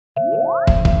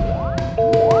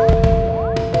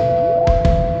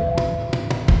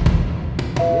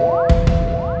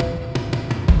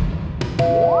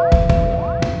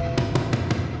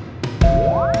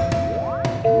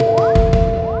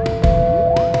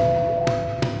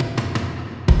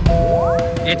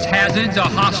Its hazards are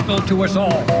hostile to us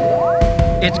all.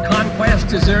 Its conquest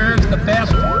deserves the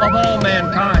best of all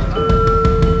mankind.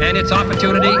 And its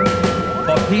opportunity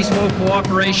for peaceful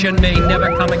cooperation may never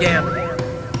come again.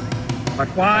 But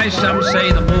why, some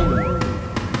say, the moon?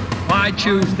 Why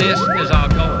choose this as our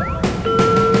goal?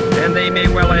 And they may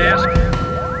well ask,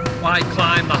 why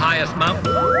climb the highest mountain?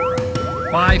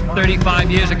 Why, 35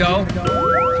 years ago,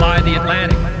 fly the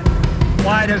Atlantic?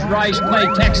 Why does Rice play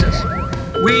Texas?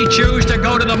 We choose to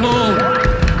go to the moon.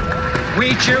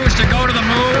 We choose to go to the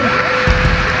moon.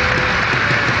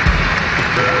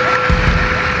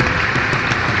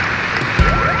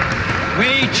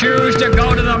 We choose to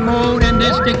go to the moon in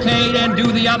this decade and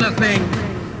do the other thing.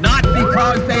 Not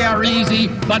because they are easy,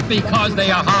 but because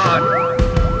they are hard.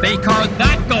 Because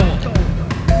that goal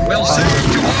will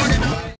serve to organize